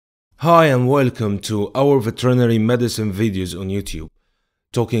Hi and welcome to our veterinary medicine videos on YouTube.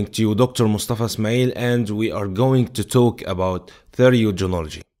 Talking to you Dr. Mustafa Ismail, and we are going to talk about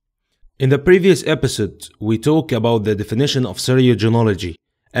theriogenology. In the previous episode, we talked about the definition of theriogenology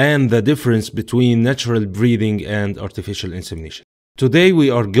and the difference between natural breeding and artificial insemination. Today we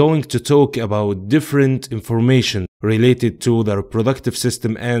are going to talk about different information related to the reproductive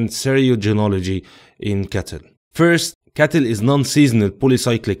system and theriogenology in cattle. First, cattle is non-seasonal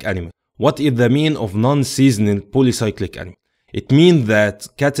polycyclic animal. What is the meaning of non-seasonal polycyclic animal? It means that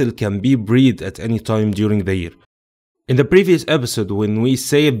cattle can be bred at any time during the year. In the previous episode, when we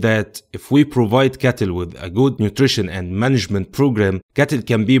said that if we provide cattle with a good nutrition and management program, cattle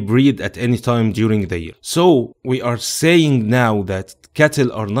can be bred at any time during the year. So we are saying now that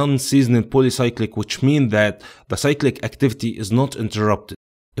cattle are non-seasonal polycyclic, which means that the cyclic activity is not interrupted.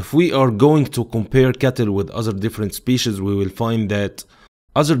 If we are going to compare cattle with other different species, we will find that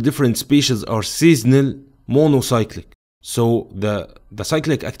other different species are seasonal monocyclic. So the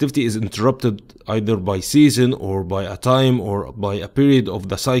cyclic activity is interrupted either by season or by a time or by a period of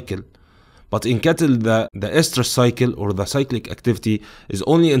the cycle. But in cattle, the estrus cycle or the cyclic activity is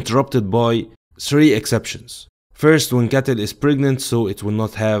only interrupted by three exceptions. First, when cattle is pregnant, so it will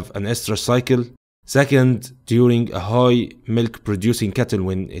not have an estrus cycle. Second, during a high milk producing cattle,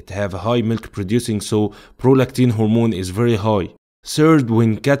 when it have a high milk producing, so prolactin hormone is very high. Third,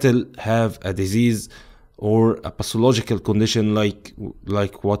 when cattle have a disease or a pathological condition like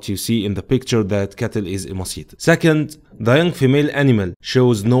what you see in the picture, that cattle is emaciated. Second, the young female animal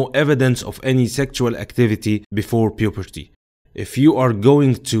shows no evidence of any sexual activity before puberty. If you are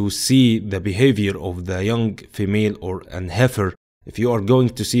going to see the behavior of the young female or an heifer, if you are going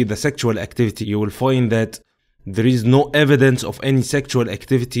to see the sexual activity, you will find that there is no evidence of any sexual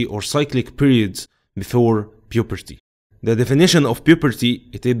activity or cyclic periods before puberty. The definition of puberty,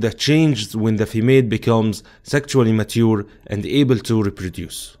 it is the change when the female becomes sexually mature and able to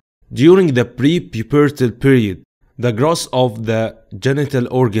reproduce. During the pre-pubertal period, the growth of the genital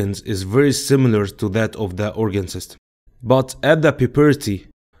organs is very similar to that of the organ system. But at the puberty,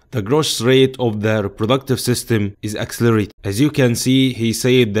 the growth rate of the reproductive system is accelerated. As you can see, he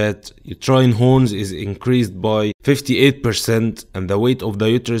said that uterine horns is increased by 58% and the weight of the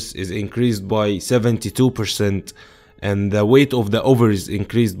uterus is increased by 72%. And the weight of the ovaries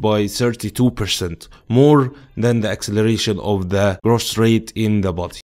increased by 32%, more than the acceleration of the growth rate in the body.